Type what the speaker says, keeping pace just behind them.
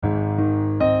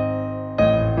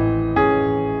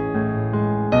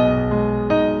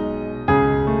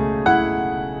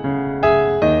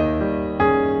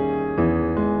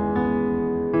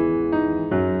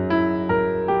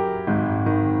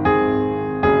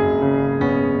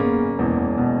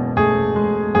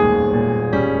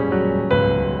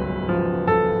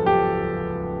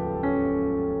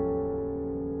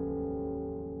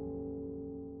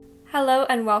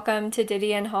and welcome to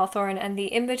Diddy and Hawthorne and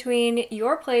the In-Between,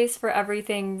 your place for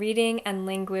everything reading and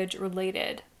language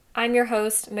related. I'm your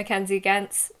host, Mackenzie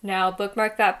Gentz. Now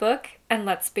bookmark that book and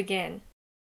let's begin.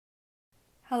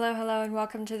 Hello and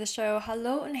welcome to the show.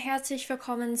 Hallo und herzlich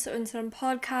willkommen zu unserem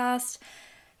Podcast.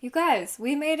 You guys,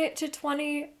 we made it to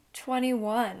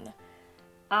 2021.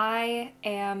 I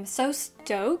am so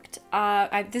stoked.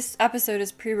 This episode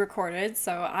is pre-recorded,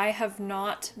 so I have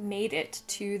not made it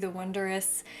to the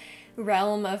wondrous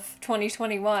realm of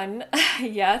 2021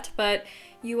 yet, but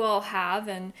you all have,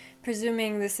 and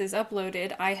presuming this is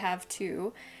uploaded, I have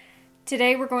too.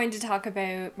 Today we're going to talk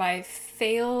about my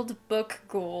failed book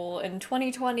goal in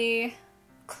 2020,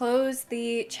 close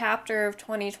the chapter of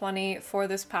 2020 for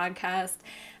this podcast,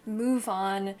 move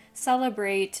on,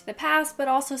 celebrate the past, but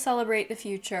also celebrate the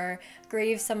future,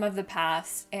 grieve some of the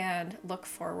past, and look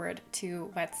forward to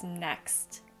what's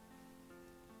next.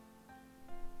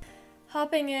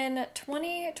 Hopping in,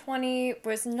 2020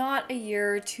 was not a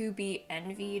year to be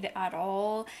envied at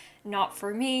all. Not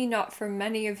for me, not for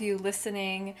many of you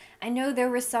listening. I know there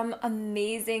were some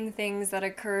amazing things that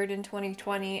occurred in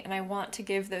 2020, and I want to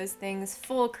give those things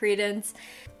full credence.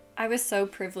 I was so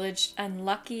privileged and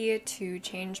lucky to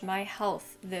change my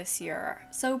health this year.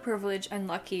 So privileged and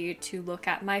lucky to look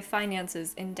at my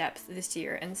finances in depth this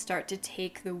year and start to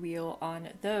take the wheel on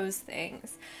those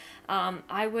things.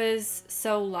 I was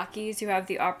so lucky to have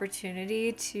the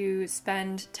opportunity to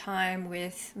spend time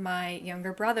with my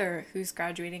younger brother who's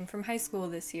graduating from high school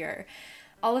this year.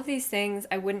 All of these things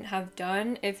I wouldn't have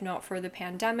done if not for the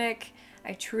pandemic.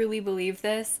 I truly believe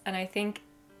this, and I think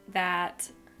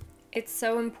that it's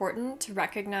so important to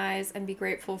recognize and be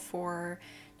grateful for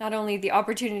not only the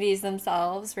opportunities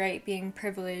themselves, right, being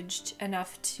privileged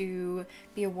enough to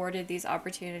be awarded these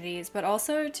opportunities, but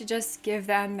also to just give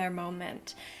them their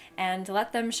moment and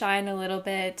let them shine a little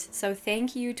bit. So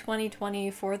thank you,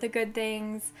 2020, for the good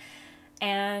things.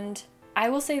 And I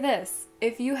will say this,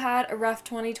 if you had a rough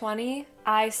 2020,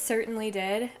 I certainly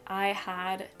did. I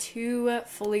had 2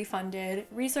 fully funded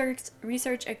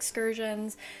research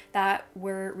excursions that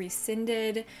were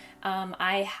rescinded.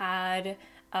 I had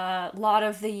a lot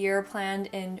of the year planned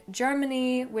in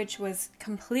Germany, which was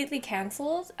completely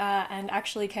canceled, and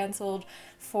actually canceled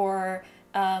for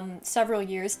several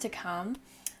years to come.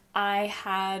 I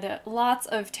had lots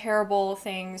of terrible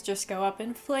things just go up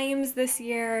in flames this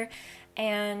year,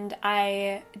 and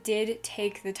I did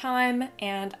take the time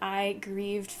and I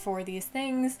grieved for these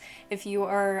things. If you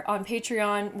are on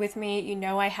Patreon with me, you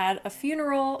know I had a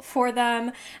funeral for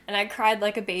them and I cried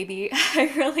like a baby.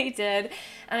 I really did.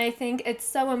 And I think it's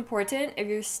so important, if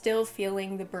you're still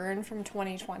feeling the burn from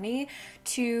 2020,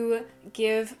 to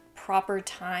give proper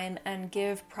time and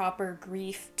give proper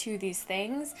grief to these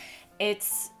things.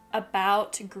 It's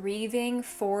about grieving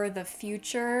for the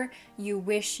future you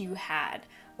wish you had,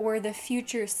 or the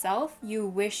future self you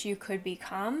wish you could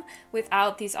become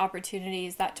without these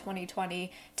opportunities that 2020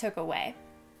 took away.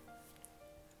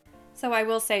 So I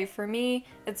will say, for me,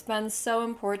 it's been so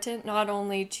important not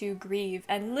only to grieve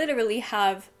and literally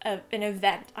have an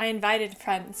event. I invited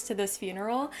friends to this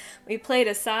funeral. We played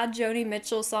a sad Joni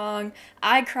Mitchell song.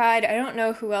 I cried. I don't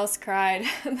know who else cried,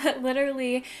 but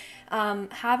literally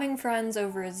having friends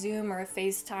over a Zoom or a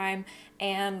FaceTime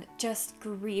and just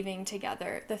grieving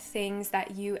together the things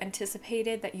that you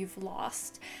anticipated that you've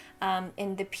lost,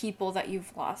 and the people that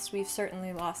you've lost. We've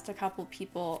certainly lost a couple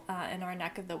people in our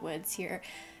neck of the woods here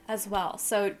as well.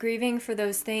 So grieving for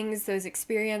those things, those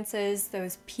experiences,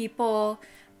 those people,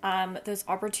 those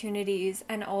opportunities,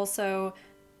 and also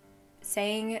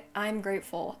saying I'm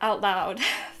grateful out loud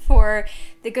for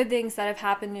the good things that have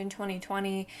happened in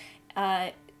 2020.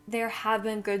 There have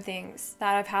been good things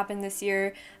that have happened this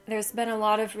year. There's been a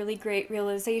lot of really great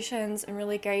realizations and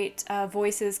really great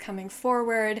voices coming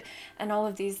forward and all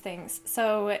of these things.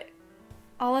 So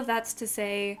all of that's to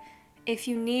say, if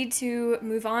you need to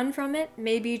move on from it,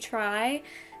 maybe try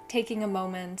taking a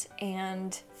moment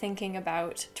and thinking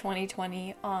about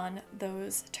 2020 on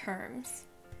those terms.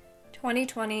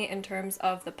 2020 in terms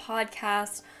of the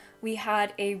podcast, we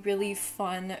had a really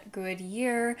fun, good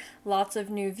year. Lots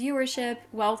of new viewership.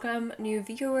 Welcome, new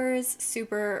viewers.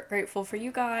 Super grateful for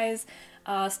you guys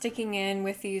sticking in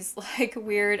with these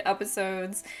weird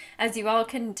episodes. As you all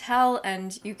can tell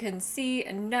and you can see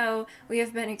and know, we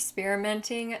have been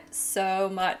experimenting so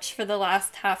much for the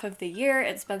last half of the year.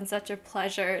 It's been such a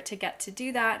pleasure to get to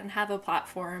do that and have a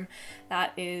platform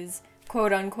that is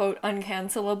quote-unquote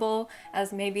uncancelable,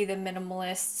 as maybe the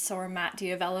minimalists or Matt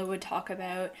Diavella would talk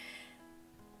about.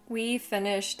 We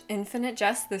finished Infinite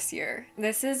Jest this year.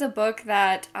 This is a book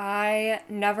that I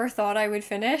never thought I would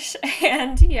finish,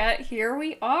 and yet here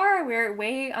we are. We're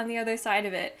way on the other side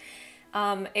of it.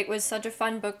 It was such a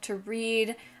fun book to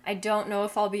read. I don't know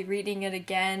if I'll be reading it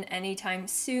again anytime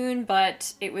soon,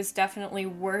 but it was definitely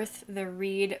worth the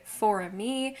read for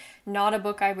me. Not a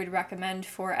book I would recommend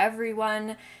for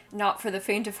everyone, not for the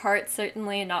faint of heart,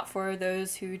 certainly, not for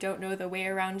those who don't know the way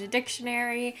around a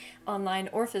dictionary, online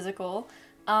or physical.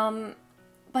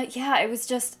 But yeah, it was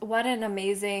just what an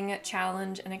amazing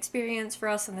challenge and experience for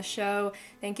us on the show.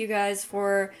 Thank you guys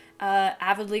for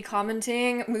avidly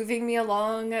commenting, moving me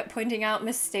along, pointing out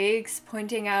mistakes,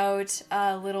 pointing out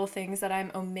little things that I'm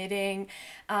omitting.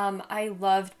 I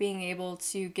loved being able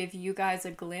to give you guys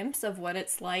a glimpse of what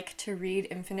it's like to read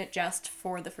Infinite Jest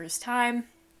for the first time.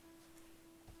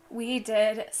 We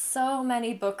did so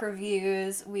many book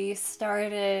reviews. We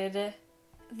started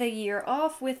the year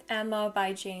off with Emma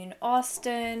by Jane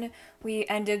Austen. We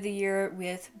ended the year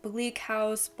with Bleak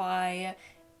House by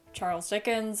Charles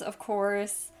Dickens, of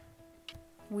course.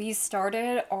 We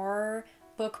started our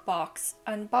book box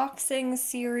unboxing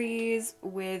series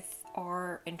with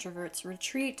our Introverts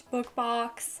Retreat book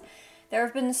box. There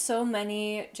have been so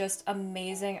many just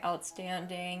amazing,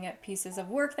 outstanding pieces of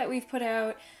work that we've put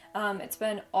out. It's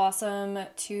been awesome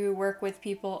to work with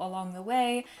people along the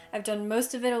way. I've done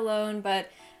most of it alone, but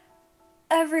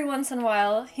every once in a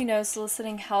while,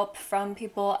 soliciting help from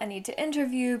people I need to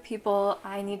interview, people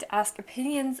I need to ask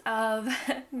opinions of,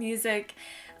 music,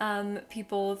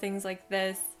 people, things like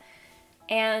this.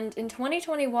 And in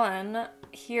 2021,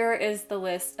 here is the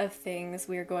list of things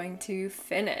we're going to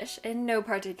finish in no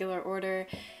particular order.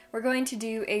 We're going to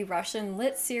do a Russian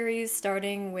lit series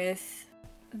starting with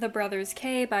The Brothers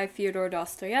K by Fyodor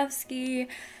Dostoevsky.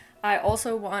 I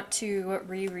also want to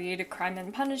reread Crime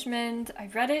and Punishment. I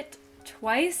read it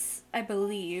twice, I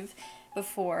believe,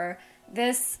 before.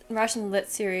 This Russian lit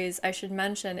series, I should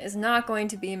mention, is not going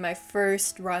to be my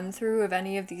first run through of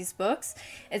any of these books.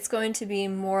 It's going to be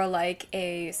more like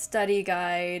a study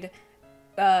guide,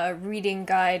 reading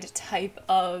guide type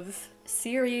of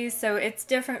series, so it's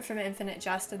different from Infinite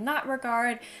Jest in that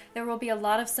regard. There will be a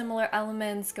lot of similar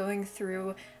elements going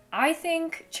through, I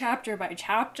think, chapter by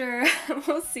chapter.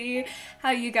 We'll see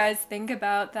how you guys think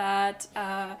about that.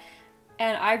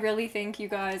 And I really think you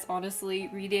guys, honestly,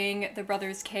 reading The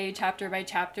Brothers K chapter by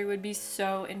chapter would be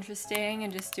so interesting,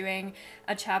 and just doing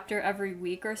a chapter every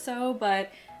week or so,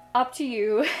 but up to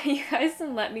you. You guys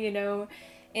can let me know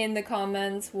in the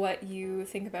comments what you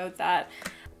think about that.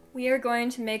 We are going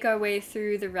to make our way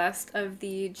through the rest of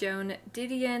the Joan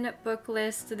Didion book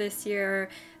list this year.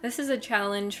 This is a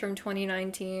challenge from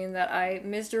 2019 that I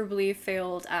miserably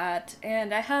failed at,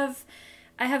 and I have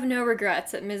no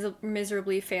regrets at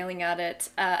miserably failing at it.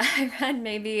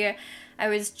 I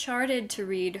was charted to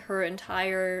read her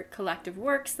entire collective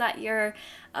works that year.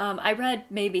 I read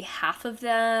maybe half of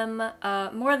them,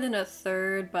 more than a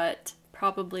third, but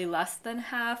probably less than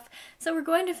half. So we're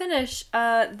going to finish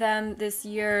them this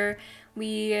year.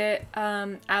 We,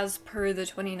 as per the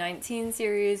 2019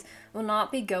 series, will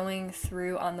not be going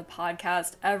through on the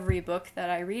podcast every book that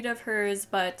I read of hers,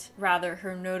 but rather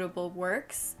her notable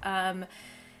works.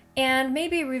 And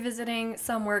maybe revisiting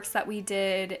some works that we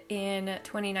did in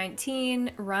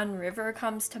 2019. Run River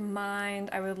comes to mind.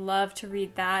 I would love to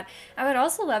read that. I would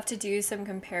also love to do some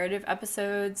comparative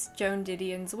episodes, Joan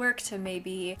Didion's work to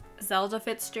maybe Zelda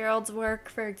Fitzgerald's work,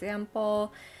 for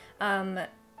example.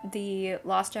 The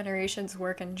Lost Generations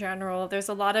work in general. There's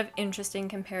a lot of interesting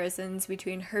comparisons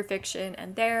between her fiction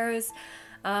and theirs.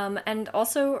 And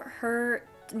also her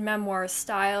memoir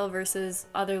style versus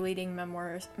other leading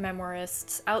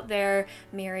memoirists out there.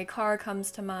 Mary Karr comes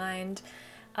to mind.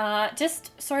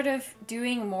 Just sort of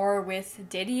doing more with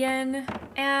Didion,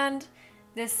 and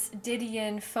this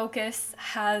Didion focus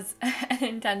has an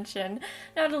intention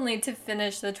not only to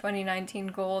finish the 2019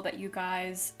 goal that you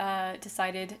guys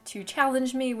decided to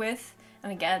challenge me with,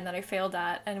 and again that I failed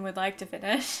at and would like to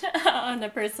finish on a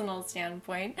personal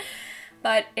standpoint,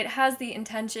 but it has the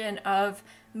intention of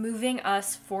moving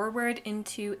us forward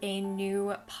into a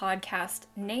new podcast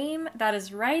name. That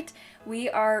is right. We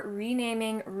are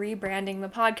rebranding the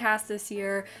podcast this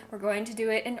year. We're going to do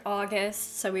it in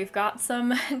August, so we've got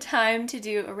some time to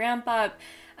do a ramp up,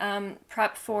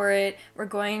 prep for it. We're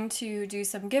going to do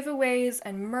some giveaways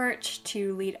and merch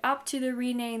to lead up to the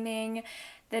renaming.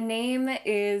 The name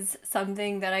is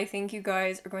something that I think you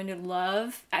guys are going to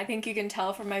love. I think you can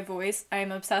tell from my voice,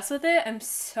 I'm obsessed with it. I'm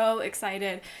so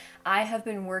excited. I have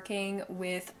been working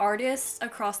with artists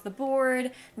across the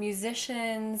board,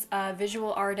 musicians,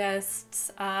 visual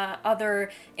artists,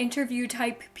 other interview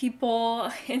type people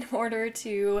in order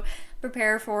to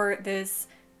prepare for this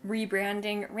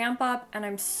rebranding ramp up, and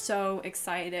I'm so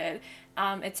excited.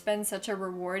 It's been such a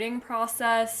rewarding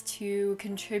process to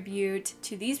contribute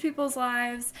to these people's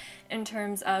lives in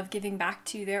terms of giving back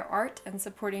to their art and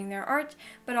supporting their art,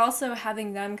 but also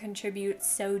having them contribute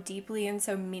so deeply and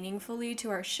so meaningfully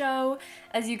to our show.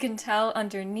 As you can tell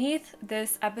underneath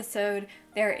this episode,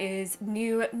 there is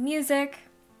new music.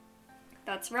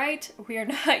 That's right, we are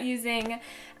not using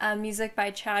music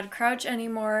by Chad Crouch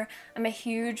anymore. I'm a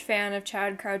huge fan of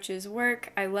Chad Crouch's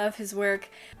work. I love his work.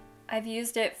 I've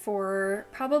used it for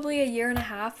probably a year and a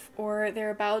half or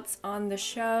thereabouts on the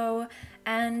show,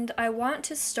 and I want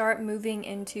to start moving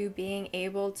into being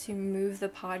able to move the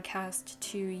podcast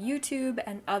to YouTube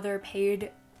and other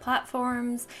paid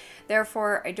platforms.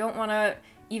 Therefore, I don't want to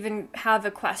even have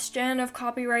a question of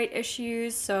copyright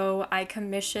issues, so I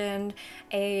commissioned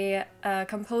a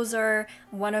composer,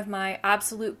 one of my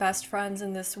absolute best friends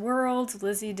in this world,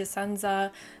 Lizzie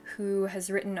DeSenza, who has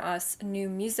written us new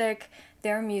music.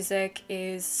 Their music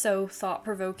is so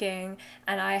thought-provoking,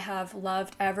 and I have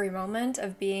loved every moment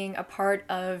of being a part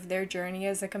of their journey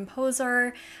as a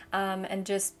composer, and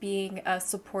just being a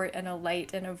support and a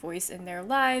light and a voice in their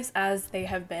lives as they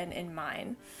have been in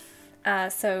mine.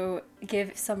 So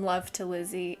give some love to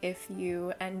Lizzie if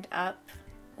you end up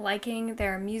liking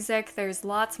their music. There's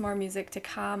lots more music to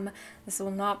come. This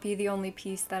will not be the only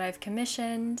piece that I've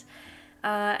commissioned.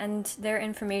 And their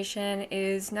information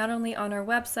is not only on our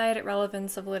website at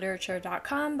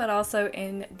relevanceofliterature.com, but also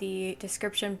in the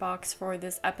description box for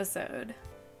this episode.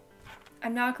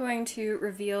 I'm not going to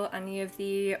reveal any of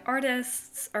the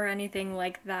artists or anything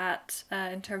like that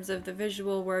in terms of the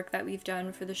visual work that we've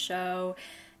done for the show.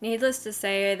 Needless to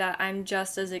say that I'm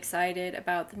just as excited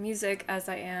about the music as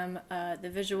I am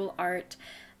the visual art,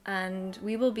 and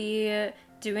we will be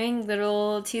doing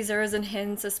little teasers and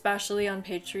hints, especially on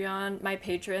Patreon. My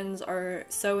patrons are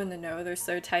so in the know, they're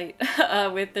so tight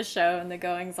with the show and the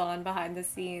goings-on behind the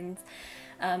scenes,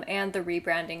 and the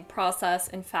rebranding process.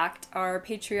 In fact, our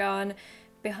Patreon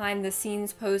behind the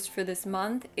scenes post for this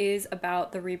month is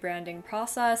about the rebranding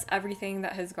process, everything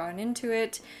that has gone into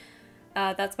it.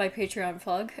 That's my Patreon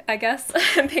plug, I guess.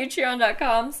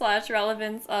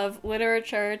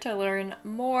 Patreon.com/relevanceofliterature to learn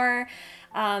more.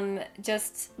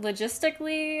 Just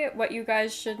logistically, what you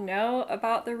guys should know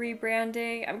about the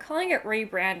rebranding. I'm calling it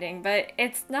rebranding, but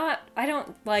it's not, I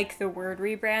don't like the word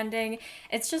rebranding.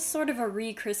 It's just sort of a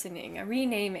rechristening, a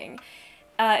renaming.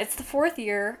 It's the 4th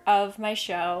year of my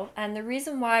show, and the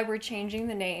reason why we're changing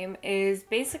the name is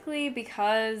basically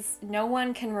because no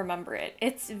one can remember it.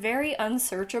 It's very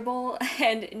unsearchable,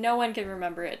 and no one can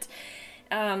remember it.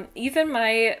 Even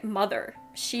my mother,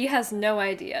 she has no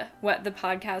idea what the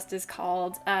podcast is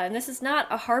called, and this is not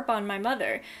a harp on my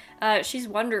mother. She's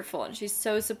wonderful, and she's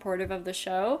so supportive of the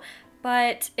show.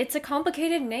 But it's a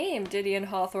complicated name, Didion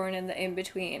Hawthorne and the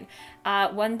In-Between.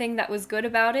 One thing that was good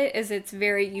about it is it's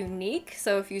very unique.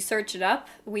 So if you search it up,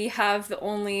 we have the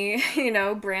only,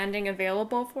 branding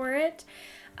available for it.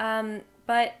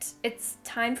 But it's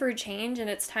time for a change, and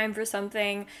it's time for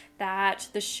something that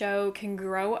the show can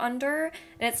grow under.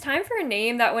 And it's time for a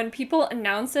name that when people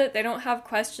announce it, they don't have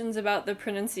questions about the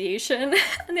pronunciation.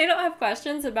 And they don't have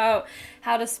questions about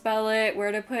how to spell it,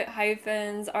 where to put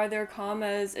hyphens, are there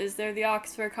commas, is there the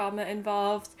Oxford comma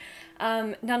involved?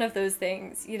 None of those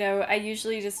things. I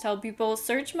usually just tell people,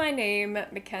 search my name,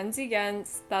 Mackenzie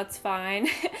Gentz, that's fine.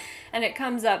 And it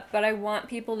comes up, but I want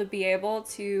people to be able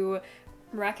to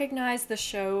recognize the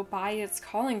show by its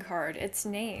calling card, its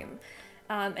name.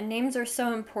 And names are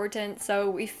so important, so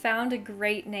we found a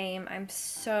great name. I'm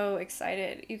so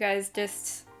excited. You guys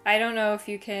I don't know if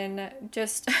you can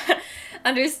just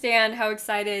understand how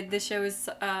excited this show is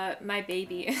my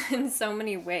baby in so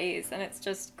many ways, and it's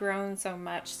just grown so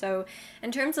much. So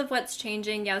in terms of what's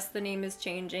changing, yes, the name is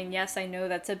changing. Yes, I know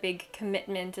that's a big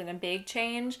commitment and a big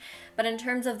change, but in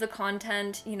terms of the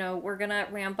content, we're gonna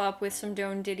ramp up with some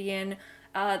Joan Didion.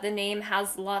 The name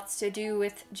has lots to do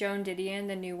with Joan Didion,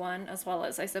 the new one, as well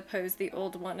as, I suppose, the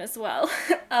old one as well.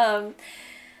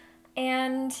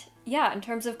 And yeah, in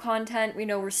terms of content,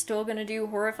 we're still going to do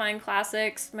Horrifying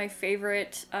Classics, my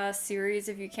favorite series,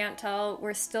 if you can't tell.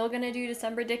 We're still going to do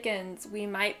December Dickens. We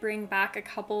might bring back a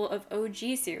couple of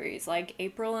OG series, like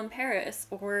April in Paris,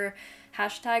 or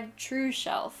 #True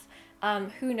Shelf.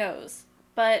 Who knows?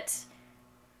 But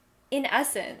in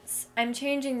essence, I'm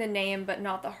changing the name, but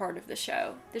not the heart of the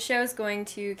show. The show is going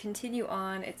to continue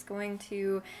on. It's going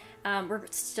to, we're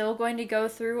still going to go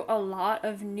through a lot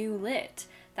of new lit.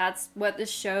 That's what the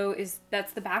show is,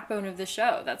 that's the backbone of the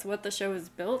show. That's what the show is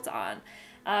built on.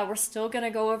 We're still going to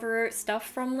go over stuff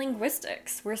from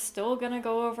linguistics. We're still going to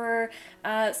go over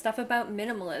stuff about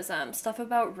minimalism, stuff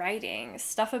about writing,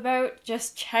 stuff about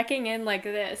just checking in like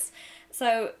this.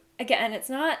 So again, it's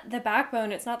not the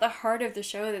backbone, it's not the heart of the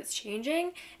show that's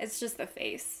changing, it's just the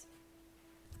face.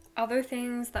 Other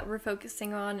things that we're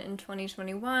focusing on in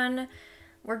 2021,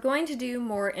 we're going to do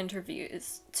more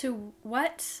interviews. To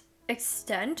what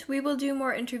extent we will do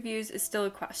more interviews is still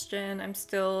a question. I'm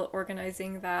still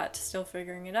organizing that, still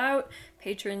figuring it out.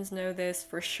 Patrons know this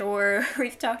for sure.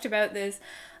 We've talked about this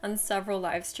on several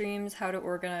live streams, how to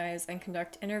organize and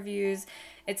conduct interviews.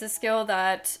 It's a skill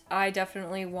that I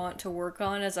definitely want to work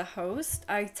on as a host.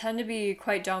 I tend to be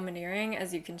quite domineering,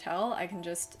 as you can tell. I can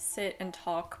just sit and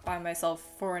talk by myself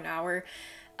for an hour,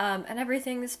 and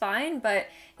everything is fine, but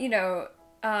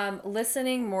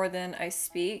listening more than I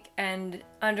speak and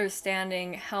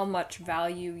understanding how much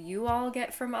value you all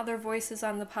get from other voices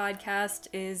on the podcast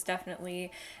is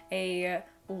definitely a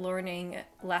learning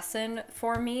lesson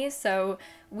for me. So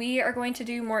we are going to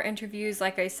do more interviews.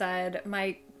 Like I said,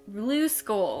 my loose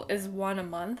goal is 1 a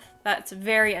month. That's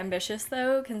very ambitious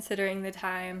though, considering the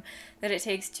time that it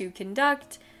takes to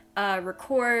conduct,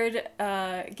 record,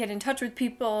 get in touch with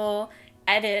people,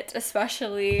 edit,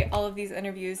 especially all of these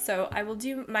interviews. So I will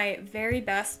do my very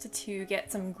best to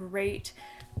get some great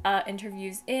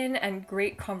interviews in and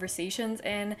great conversations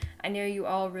in. I know you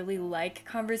all really like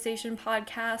conversation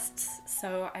podcasts,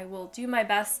 so I will do my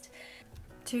best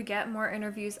to get more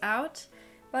interviews out,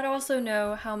 but also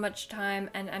know how much time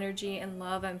and energy and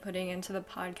love I'm putting into the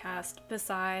podcast.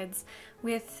 Besides,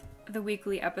 with the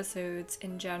weekly episodes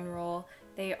in general,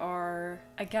 they are,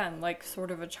 again, like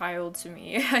sort of a child to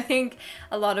me. I think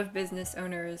a lot of business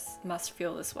owners must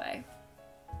feel this way.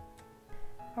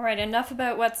 Alright, enough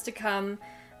about what's to come.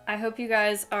 I hope you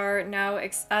guys are now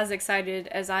as excited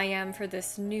as I am for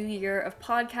this new year of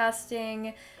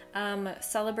podcasting,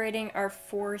 celebrating our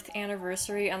 4th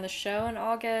anniversary on the show in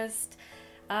August,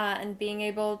 and being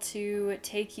able to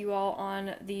take you all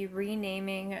on the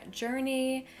renaming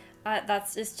journey.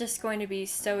 It's just going to be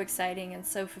so exciting and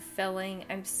so fulfilling.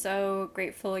 I'm so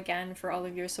grateful again for all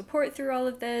of your support through all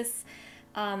of this.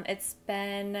 It's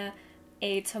been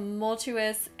a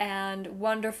tumultuous and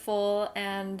wonderful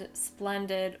and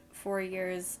splendid 4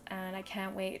 years, and I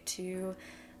can't wait to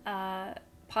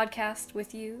podcast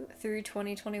with you through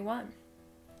 2021.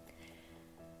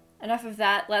 Enough of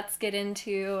that, let's get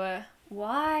into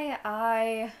why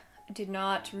I did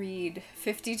not read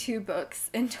 52 books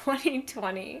in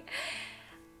 2020.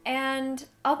 And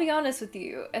I'll be honest with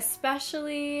you,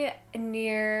 especially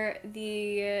near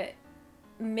the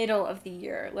middle of the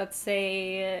year, let's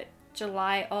say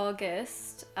July,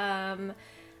 August,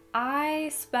 I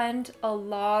spent a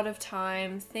lot of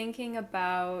time thinking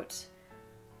about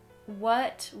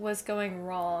what was going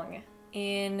wrong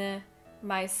in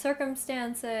my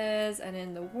circumstances and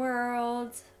in the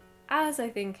world, as I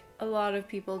think a lot of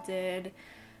people did.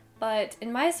 But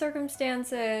in my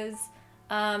circumstances,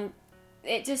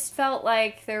 it just felt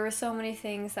like there were so many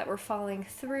things that were falling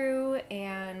through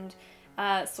and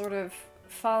sort of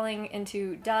falling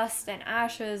into dust and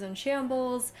ashes and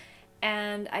shambles,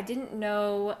 and I didn't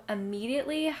know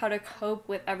immediately how to cope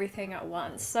with everything at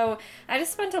once. So I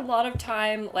just spent a lot of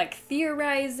time like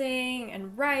theorizing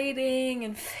and writing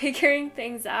and figuring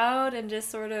things out and just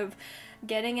sort of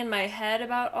getting in my head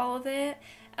about all of it,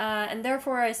 and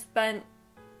therefore I spent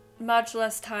much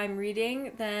less time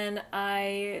reading than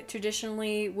I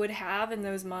traditionally would have in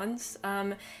those months.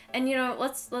 And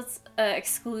let's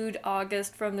exclude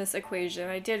August from this equation.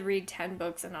 I did read 10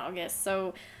 books in August,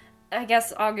 so I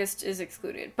guess August is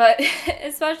excluded, but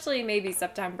especially maybe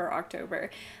September, October.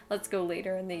 Let's go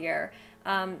later in the year.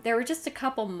 There were just a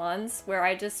couple months where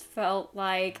I just felt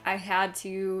like I had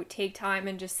to take time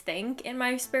and just think in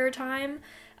my spare time,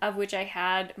 of which I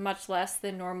had much less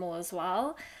than normal as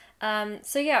well.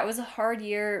 So yeah, it was a hard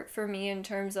year for me in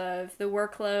terms of the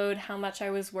workload, how much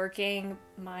I was working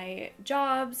my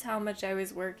jobs, how much I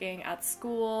was working at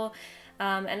school,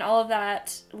 and all of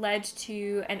that led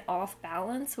to an off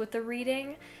balance with the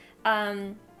reading.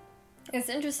 It's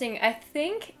interesting, I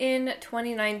think in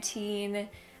 2019,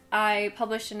 I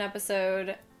published an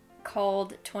episode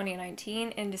called 2019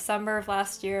 in December of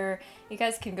last year. You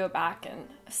guys can go back and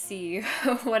see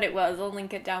what it was. I'll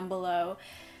link it down below.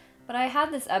 But I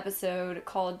had this episode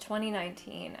called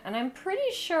 2019, and I'm pretty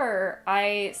sure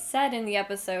I said in the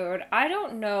episode, I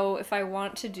don't know if I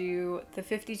want to do the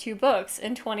 52 books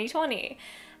in 2020.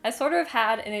 I sort of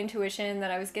had an intuition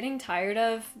that I was getting tired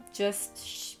of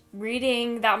just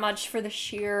reading that much for the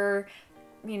sheer,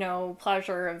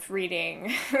 pleasure of reading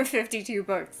 52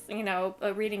 books,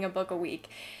 reading a book a week.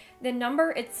 The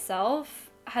number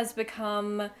itself has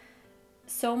become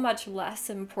so much less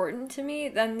important to me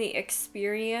than the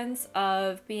experience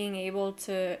of being able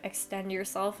to extend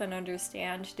yourself and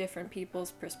understand different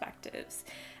people's perspectives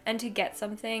and to get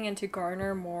something and to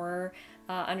garner more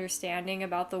understanding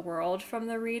about the world from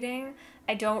the reading.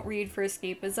 I don't read for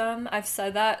escapism. I've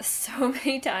said that so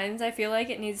many times. I feel like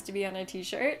it needs to be on a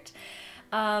t-shirt.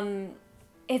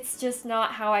 It's just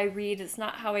not how I read. It's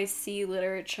not how I see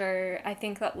literature. I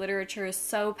think that literature is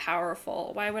so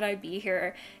powerful. Why would I be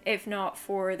here if not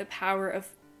for the power of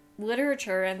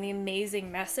literature and the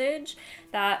amazing message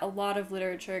that a lot of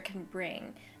literature can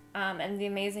bring, and the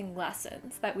amazing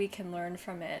lessons that we can learn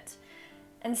from it.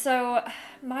 And so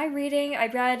my reading, I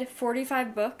read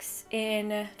 45 books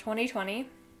in 2020.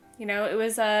 It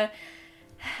was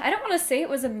I don't want to say it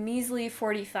was a measly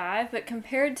 45, but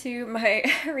compared to my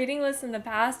reading list in the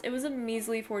past, it was a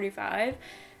measly 45.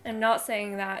 I'm not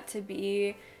saying that to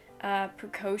be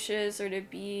precocious or to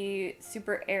be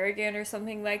super arrogant or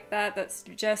something like that. That's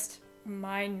just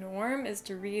my norm, is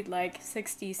to read like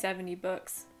 60, 70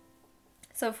 books.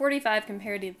 So 45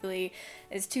 comparatively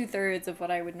is 2/3 of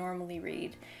what I would normally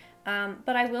read.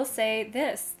 But I will say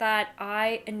this, that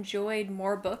I enjoyed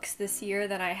more books this year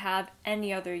than I have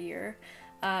any other year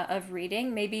of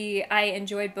reading. Maybe I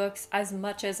enjoyed books as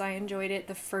much as I enjoyed it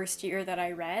the first year that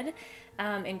I read.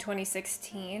 In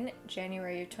 2016,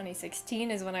 January of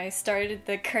 2016 is when I started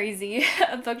the crazy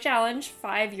book challenge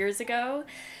 5 years ago.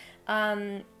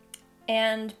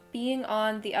 And being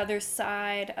on the other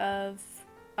side of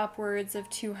upwards of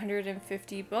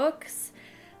 250 books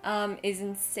is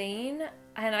insane.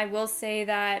 And I will say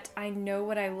that I know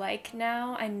what I like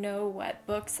now. I know what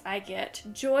books I get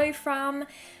joy from.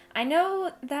 I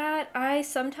know that I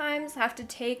sometimes have to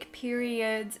take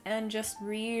periods and just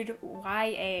read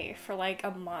YA for like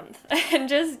a month and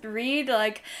just read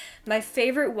like my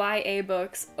favorite YA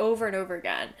books over and over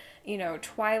again.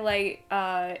 Twilight,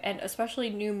 and especially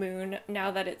New Moon,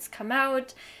 now that it's come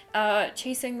out.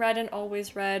 Chasing Red and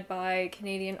Always Red by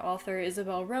Canadian author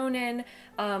Isabel Ronan.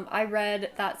 I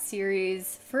read that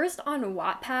series first on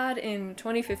Wattpad in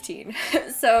 2015.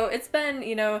 So it's been,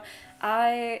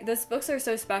 those books are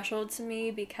so special to me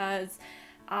because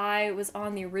I was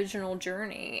on the original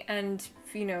journey, and,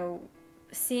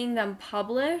 seeing them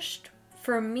published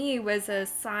for me was a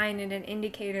sign and an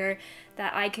indicator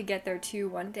that I could get there too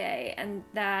one day, and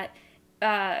that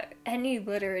any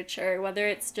literature, whether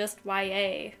it's just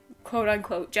YA, quote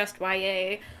unquote, just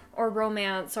YA, or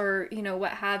romance, or,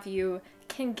 what have you,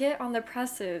 can get on the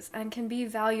presses and can be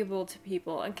valuable to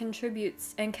people and can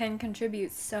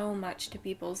contribute so much to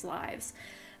people's lives.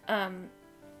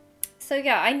 So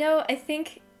yeah, I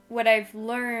think what I've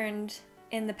learned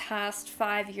in the past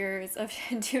 5 years of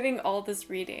doing all this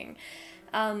reading,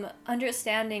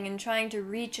 understanding and trying to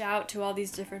reach out to all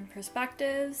these different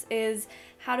perspectives, is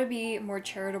how to be more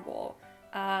charitable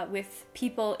with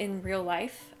people in real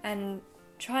life, and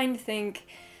trying to think,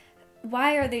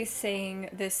 why are they saying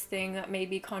this thing that may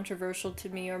be controversial to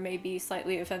me or may be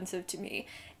slightly offensive to me?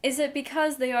 Is it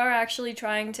because they are actually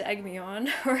trying to egg me on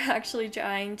or actually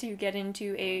trying to get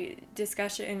into a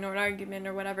discussion or an argument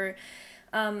or whatever?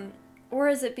 Or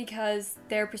is it because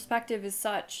their perspective is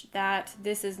such that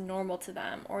this is normal to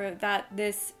them, or that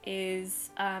this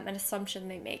is an assumption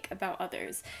they make about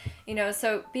others?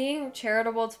 So being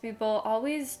charitable to people,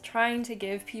 always trying to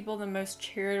give people the most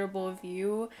charitable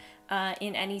view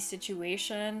in any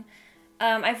situation.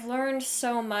 I've learned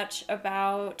so much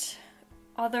about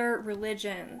other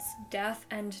religions, death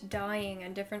and dying,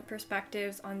 and different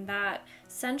perspectives on that,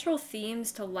 central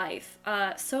themes to life.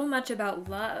 So much about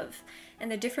love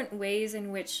and the different ways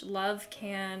in which love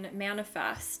can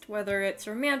manifest, whether it's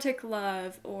romantic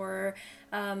love or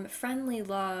friendly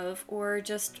love, or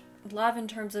just love in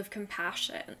terms of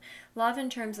compassion, love in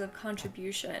terms of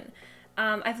contribution.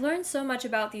 I've learned so much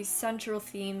about these central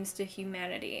themes to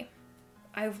humanity.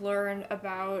 I've learned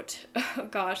about,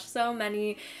 so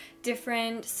many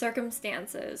different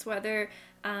circumstances, whether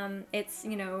it's,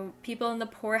 people in the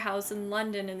poorhouse in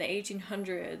London in the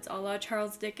 1800s, a la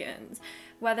Charles Dickens,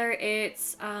 whether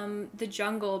it's The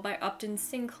Jungle by Upton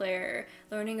Sinclair,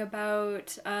 learning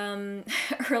about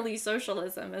early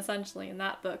socialism, essentially, in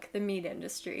that book, the meat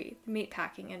industry, the meat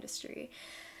packing industry,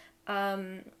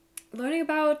 learning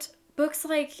about books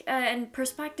like, and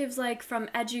perspectives like From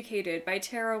Educated by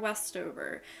Tara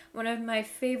Westover, one of my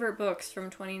favorite books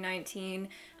from 2019,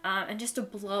 and just a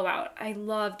blowout. I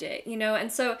loved it,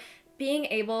 and so being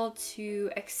able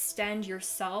to extend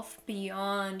yourself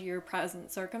beyond your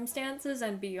present circumstances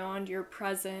and beyond your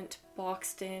present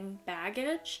boxed in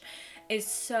baggage is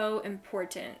so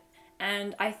important.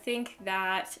 And I think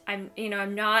that I'm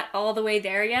not all the way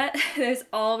there yet. There's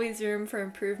always room for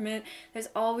improvement. There's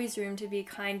always room to be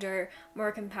kinder,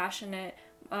 more compassionate,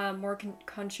 more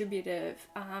contributive,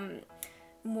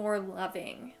 more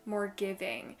loving, more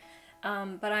giving.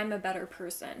 But I'm a better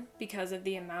person because of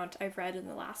the amount I've read in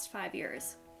the last 5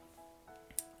 years.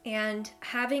 And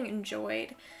having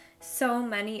enjoyed so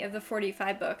many of the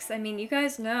 45 books. I mean, you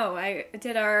guys know I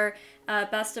did our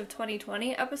best of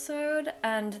 2020 episode,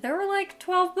 and there were like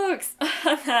 12 books.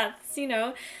 That's,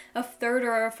 a third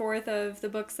or a fourth of the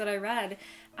books that I read.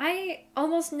 I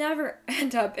almost never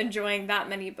end up enjoying that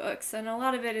many books, and a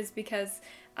lot of it is because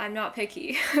I'm not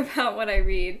picky about what I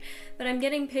read, but I'm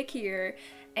getting pickier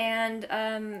and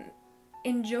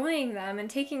enjoying them and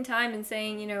taking time and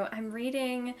saying, I'm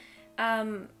reading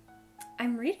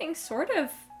sort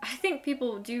of, I think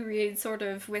people do read sort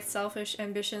of with selfish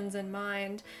ambitions in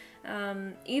mind,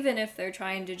 even if they're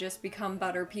trying to just become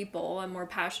better people and more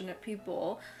passionate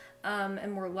people,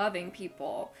 and more loving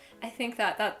people. I think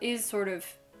that is sort of,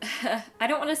 I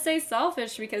don't want to say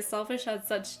selfish because selfish has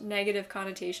such negative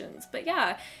connotations, but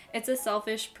yeah, it's a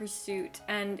selfish pursuit,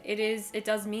 and it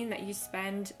does mean that you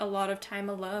spend a lot of time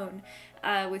alone,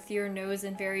 with your nose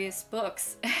in various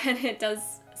books, and it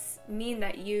does mean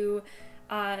that you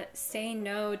say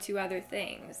no to other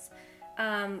things,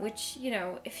 which,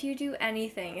 if you do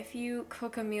anything, if you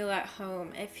cook a meal at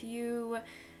home, if you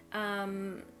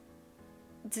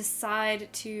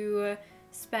decide to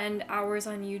spend hours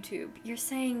on YouTube, you're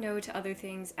saying no to other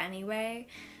things anyway,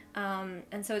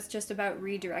 and so it's just about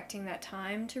redirecting that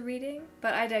time to reading,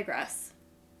 but I digress.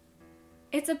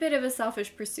 It's a bit of a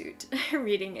selfish pursuit,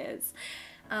 reading is,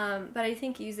 but I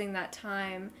think using that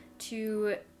time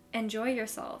to enjoy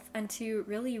yourself and to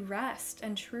really rest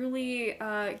and truly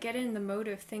get in the mode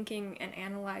of thinking and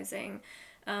analyzing,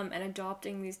 and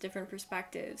adopting these different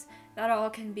perspectives, that all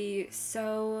can be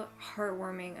so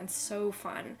heartwarming and so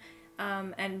fun,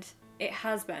 and it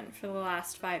has been for the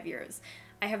last 5 years.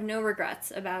 I have no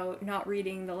regrets about not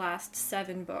reading the last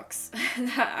 7 books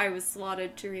that I was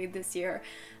slotted to read this year.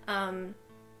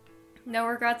 No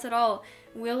regrets at all.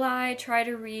 Will I try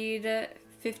to read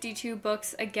 52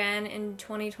 books again in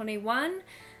 2021?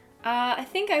 I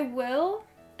think I will,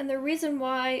 and the reason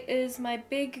why is my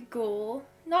big goal,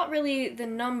 not really the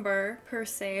number per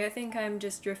se. I think I'm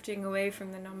just drifting away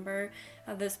from the number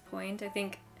at this point. I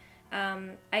think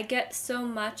I get so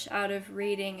much out of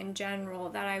reading in general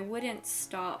that I wouldn't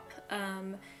stop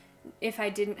if I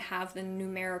didn't have the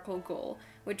numerical goal,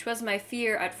 which was my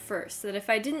fear at first, that if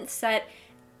I didn't set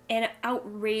an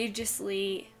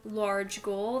outrageously large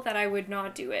goal, that I would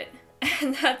not do it.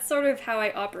 And that's sort of how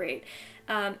I operate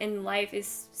in life,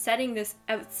 is setting this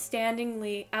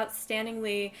outstandingly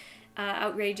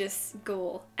outrageous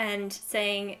goal and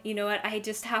saying, you know what, I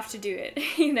just have to do it.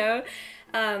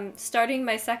 Starting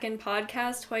my second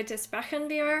podcast, Heute sprechen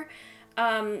wir,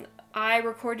 I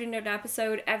recorded an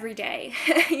episode every day,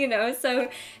 so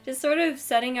just sort of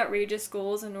setting outrageous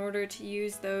goals in order to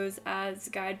use those as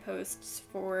guideposts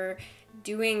for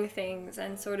doing things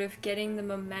and sort of getting the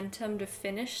momentum to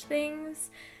finish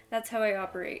things. That's how I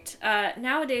operate.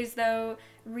 Nowadays, though,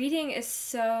 reading is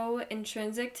so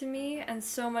intrinsic to me and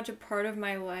so much a part of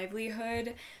my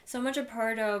livelihood, so much a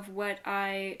part of what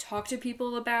I talk to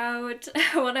people about,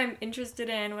 what I'm interested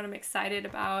in, what I'm excited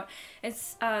about.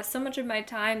 It's so much of my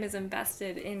time is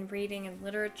invested in reading and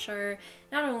literature,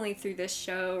 not only through this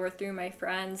show or through my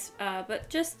friends, but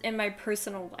just in my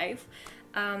personal life,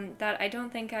 that I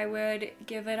don't think I would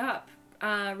give it up.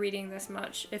 Reading this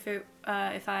much if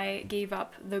I gave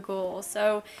up the goal.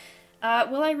 So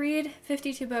will I read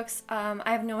 52 books?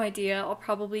 I have no idea. I'll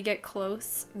probably get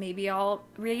close. Maybe I'll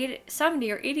read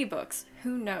 70 or 80 books.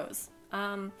 Who knows?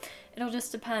 It'll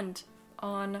just depend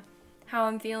on how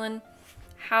I'm feeling,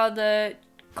 how the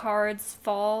cards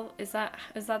fall. Is that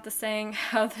the saying?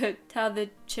 How the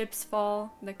chips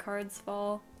fall, the cards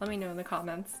fall? Let me know in the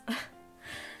comments.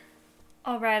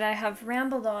 Alright, I have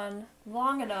rambled on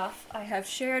long enough. I have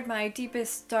shared my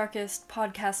deepest, darkest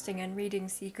podcasting and reading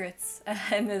secrets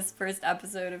in this first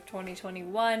episode of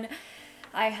 2021.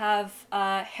 I have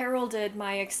heralded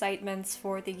my excitements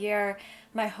for the year,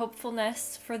 my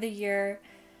hopefulness for the year,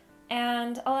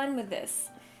 and I'll end with this.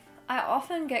 I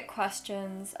often get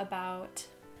questions about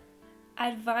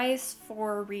advice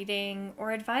for reading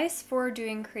or advice for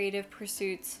doing creative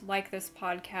pursuits like this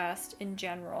podcast in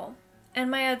general.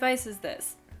 And my advice is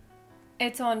this.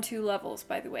 It's on 2 levels,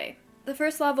 by the way. The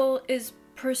first level is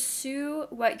pursue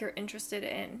what you're interested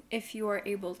in if you are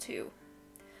able to.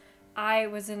 I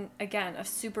was in, again, a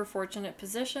super fortunate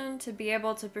position to be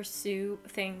able to pursue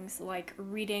things like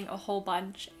reading a whole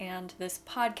bunch and this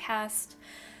podcast.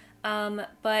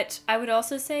 But I would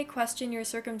also say question your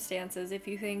circumstances if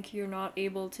you think you're not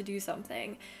able to do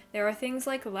something. There are things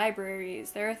like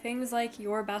libraries. There are things like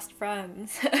your best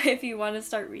friends if you want to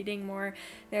start reading more.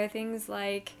 There are things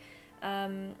like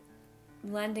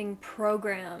lending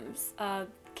programs,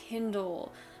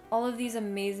 Kindle, all of these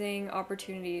amazing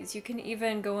opportunities. You can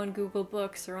even go on Google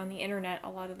Books or on the internet a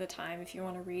lot of the time if you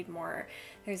want to read more.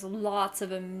 There's lots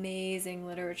of amazing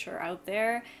literature out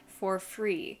there for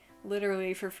free,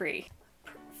 literally for free.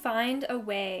 Find a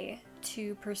way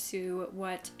to pursue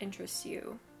what interests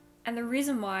you. And the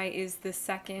reason why is the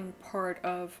second part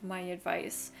of my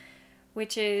advice,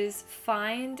 which is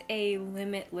find a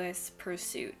limitless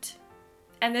pursuit.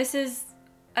 And this is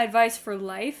advice for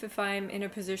life if I'm in a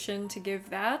position to give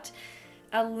that.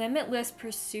 A limitless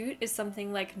pursuit is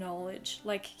something like knowledge,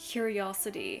 like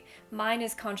curiosity. Mine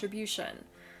is contribution.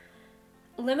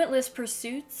 Limitless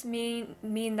pursuits mean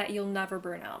that you'll never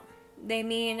burn out. They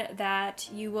mean that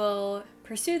you will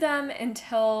pursue them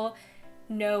until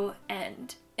no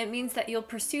end. It means that you'll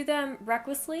pursue them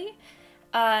recklessly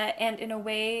and in a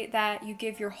way that you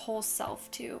give your whole self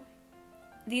to.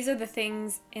 These are the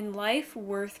things in life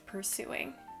worth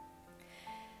pursuing.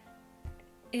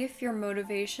 If your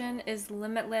motivation is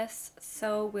limitless,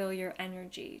 so will your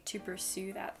energy to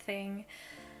pursue that thing.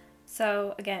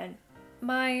 So again,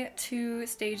 my 2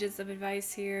 stages of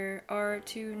advice here are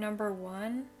to, number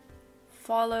 1,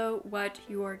 follow what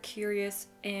you are curious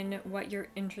in, what you're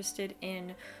interested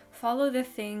in. Follow the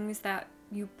things that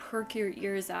you perk your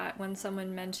ears at when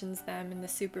someone mentions them in the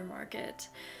supermarket.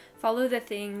 Follow the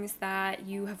things that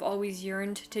you have always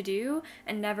yearned to do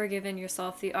and never given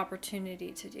yourself the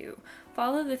opportunity to do.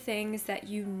 Follow the things that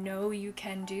you know you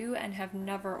can do and have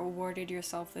never awarded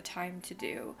yourself the time to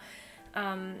do.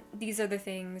 These are the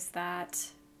things that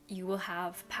you will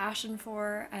have passion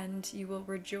for and you will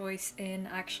rejoice in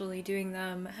actually doing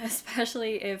them,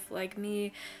 especially if, like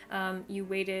me, you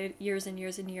waited years and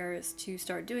years and years to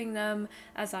start doing them,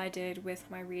 as I did with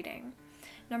my reading.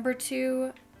 Number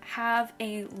 2, have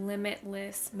a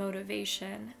limitless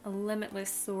motivation, a limitless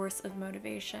source of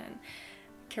motivation.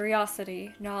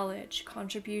 Curiosity, knowledge,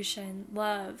 contribution,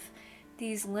 love.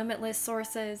 These limitless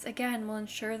sources, again, will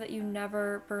ensure that you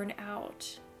never burn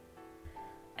out.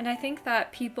 And I think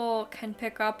that people can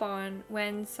pick up on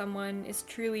when someone is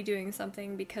truly doing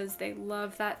something because they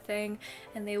love that thing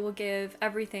and they will give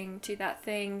everything to that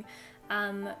thing,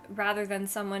 rather than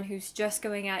someone who's just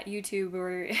going at YouTube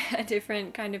or a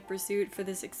different kind of pursuit for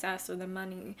the success or the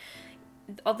money.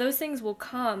 All those things will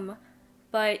come,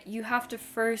 but you have to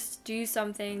first do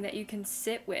something that you can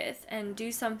sit with and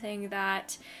do something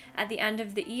that at the end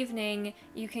of the evening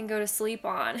you can go to sleep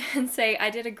on and say, I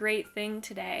did a great thing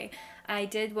today. I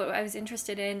did what I was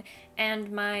interested in,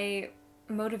 and my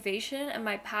motivation and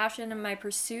my passion and my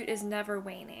pursuit is never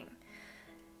waning.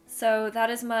 So that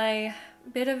is my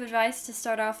bit of advice to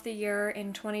start off the year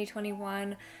in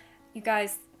 2021. You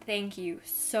guys, thank you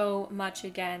so much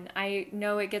again. I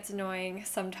know it gets annoying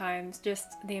sometimes,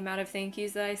 just the amount of thank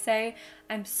yous that I say.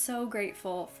 I'm so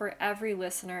grateful for every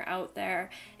listener out there.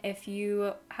 If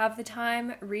you have the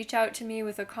time, reach out to me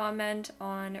with a comment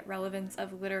on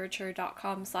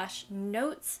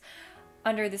relevanceofliterature.com/notes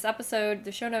under this episode,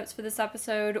 the show notes for this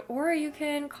episode, or you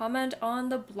can comment on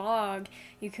the blog.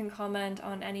 You can comment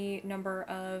on any number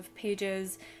of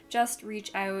pages. Just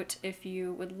reach out if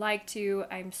you would like to.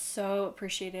 I'm so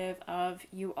appreciative of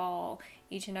you all,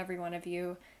 each and every one of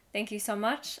you. Thank you so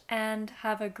much, and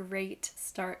have a great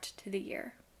start to the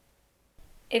year.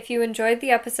 If you enjoyed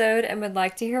the episode and would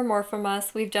like to hear more from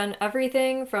us, we've done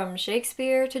everything from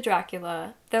Shakespeare to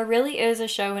Dracula. There really is a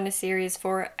show and a series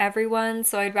for everyone,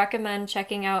 so I'd recommend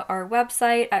checking out our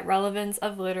website at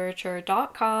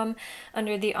relevanceofliterature.com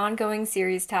under the ongoing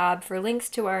series tab for links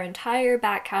to our entire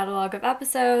back catalog of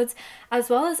episodes, as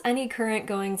well as any current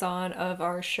goings-on of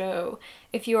our show.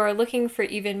 If you are looking for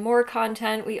even more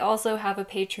content, we also have a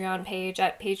Patreon page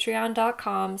at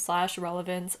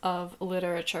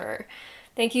patreon.com/relevanceofliterature.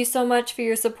 Thank you so much for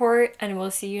your support, and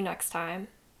we'll see you next time.